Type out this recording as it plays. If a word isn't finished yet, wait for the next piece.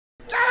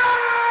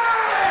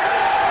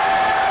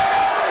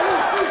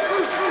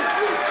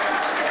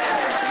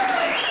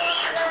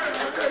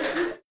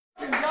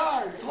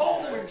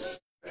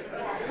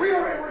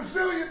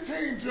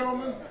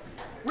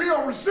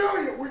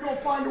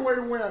find a way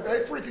to win.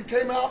 They freaking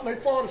came out and they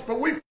fought us, but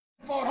we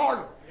fought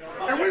harder.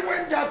 And we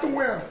went and got the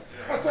win.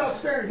 That's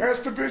outstanding. That's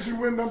division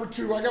win number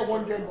 2. I got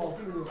one game ball.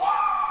 Give me this.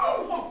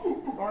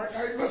 All right,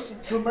 hey, listen,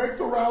 to make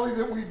the rally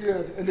that we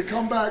did and to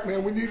come back,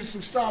 man, we needed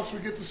some stops. We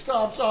get the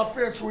stops,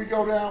 offense, we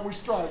go down, we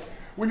strike.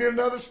 We need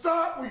another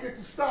stop, we get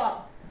the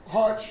stop.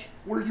 Hutch,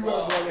 where you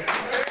at, brother?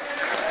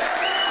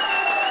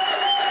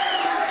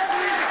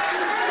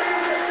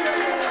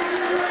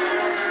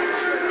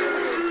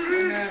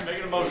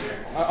 Making a motion.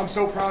 I'm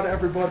so proud of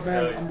everybody,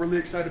 man. I'm really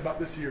excited about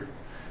this year.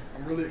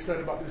 I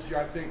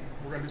think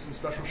we're going to do some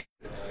special shit,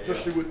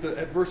 especially with the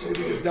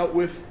adversity we just dealt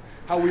with,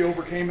 how we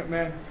overcame it,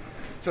 man.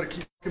 So to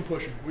keep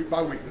pushing week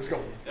by week. Let's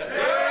go. Yes, sir.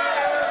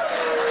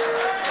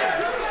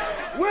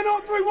 Win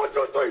on 3. 1,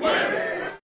 2, 3. Win.